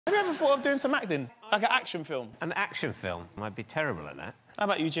ever thought of doing some acting? Like an action film? An action film? I'd be terrible at that. How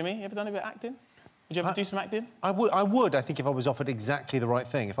about you, Jimmy? You ever done a bit of acting? Would you ever do some acting? I would, I think, if I was offered exactly the right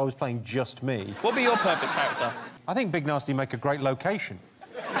thing. If I was playing just me. What would be your perfect character? I think Big Narstie make a great location.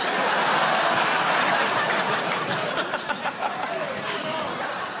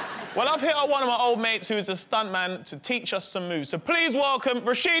 Well, I've hit up one of my old mates who's a stuntman to teach us some moves. So please welcome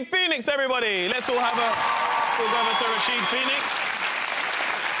Rashid Phoenix, everybody. Let's all have a full over to Rashid Phoenix.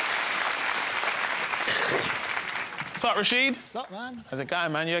 What's up, Rashid? What's up, man? How's it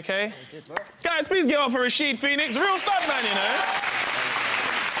going, man? You okay? Good, bro. Guys, please give up for Rashid Phoenix, real stuntman, you know.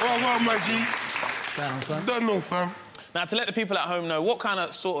 Well, my G. What's going on, son? Don't know, fam. Now, to let the people at home know, what kind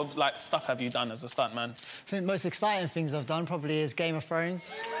of sort of like stuff have you done as a stuntman? I think the most exciting things I've done probably is Game of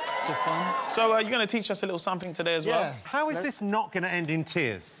Thrones. It's good fun. So you're going to teach us a little something today as well? How is this not going to end in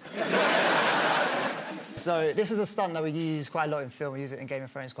tears? So this is a stunt that we use quite a lot in film. We use it in Game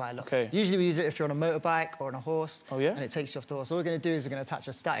of Thrones quite a lot. Okay. Usually we use it if you're on a motorbike or on a horse. Oh, yeah? And it takes you off the horse. All we're going to do is we're going to attach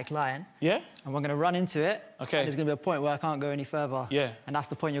a static line. Yeah? And we're going to run into it. Okay. And there's going to be a point where I can't go any further. Yeah. And that's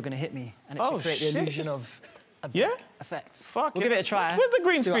the point you're going to hit me. And it Oh, should create the shit. illusion of a Yeah? effect. Fuck We'll give it a try. Where's the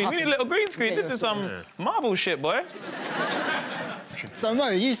green See what screen? We need a little green screen. Yeah, This is some Marvel shit, boy. So, Mo,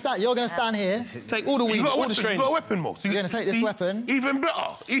 you're going to stand here. Take all the weed, all the strains. You got a weapon, Mo. So You're going to take this weapon. Even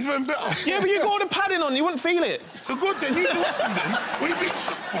better. Even better. Yeah, but you got all the padding on. You wouldn't feel it. So good, then. Use the weapon, then. What are you being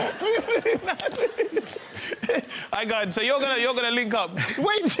shot for? All right, guys, so you're gonna link up.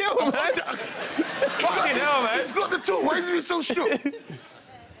 Wait, chill, man. Fucking hell, man. He's got the tool. Why is he so shook?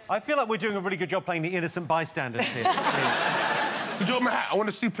 I feel like we're doing a really good job playing the innocent bystanders here. You drop my hat. I want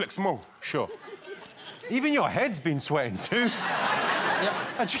to suplex Mo. Sure. Even your head's been sweating too.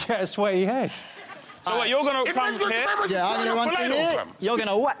 How'd you get a sweaty head? So what, you're gonna come here? Yeah, I'm going to run to here. You're going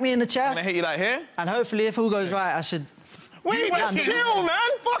to whack me in the chest. I'm gonna hit you like here. And hopefully, if all goes right, I should... Wait, chill,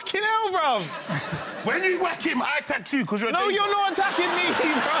 man. Fucking hell, bruv. When you whack him, I attack you because you're... No, you're not attacking me,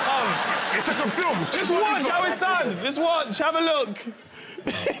 bruv. It's like a film. Just watch how it's done. Just watch. Have a look.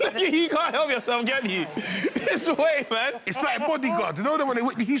 You can't help yourself, can you? This way, man. It's like Bodyguard. You know that when they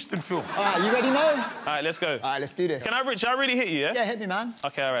Whitney Houston film? All right, you ready, Mo? All right, let's go. All right, let's do this. Can I really hit you, yeah? Yeah, hit me, man.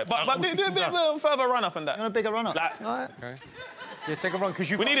 OK, all right. But do a bit of a further run-up on that. You want a bigger run-up? Like, all right. Okay. Yeah, take a run, because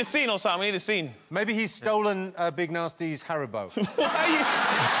you... We need a scene or something. We need a scene. Maybe he's stolen Big Narstie's Haribo. Why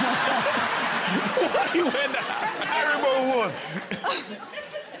are you wearing that? Haribo was.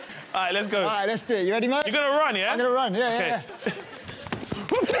 All right, let's go. All right, let's do it. You ready, Mo? You're gonna run, yeah? I'm gonna run, yeah, okay. yeah.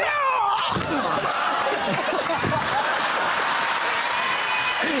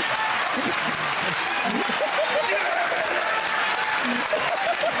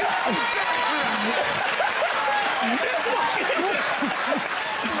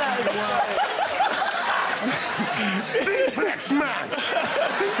 Suplex, man.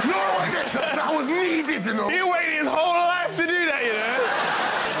 No, that was needed, you know. He waited his whole life to do that, you know?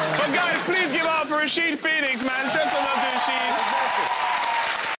 But guys, please give up for Rashid Phoenix, man. Show some